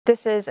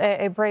This is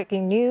a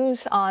breaking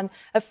news. On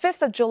the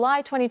 5th of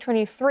July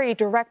 2023,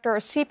 Director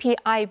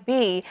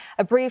CPIB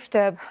briefed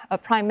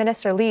Prime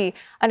Minister Lee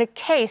on a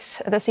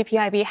case the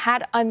CPIB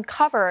had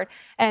uncovered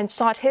and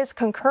sought his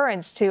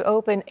concurrence to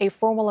open a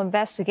formal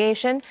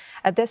investigation.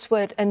 This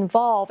would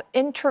involve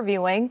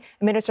interviewing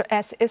Minister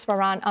S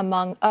Iswaran,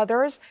 among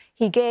others.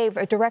 He gave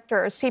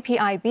Director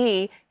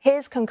CPIB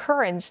his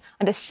concurrence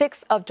on the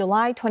 6th of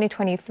July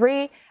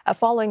 2023,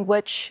 following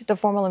which the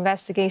formal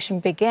investigation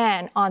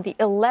began on the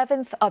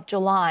 11th of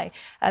July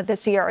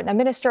this year. Now,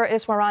 Minister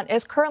Iswaran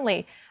is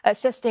currently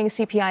assisting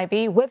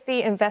CPIB with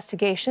the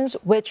investigations,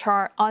 which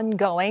are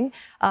ongoing.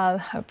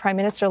 Prime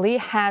Minister Lee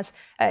has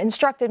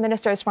instructed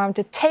Minister Iswaran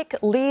to take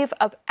leave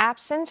of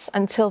absence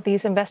until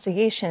these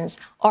investigations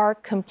are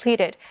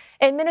completed.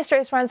 In Minister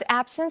Iswaran's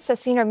absence, the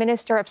Senior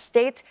Minister of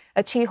State,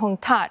 Chi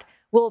Hong-tat,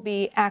 will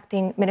be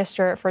acting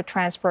Minister for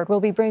Transport. We'll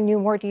be bringing you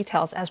more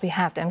details as we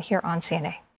have them here on CNA.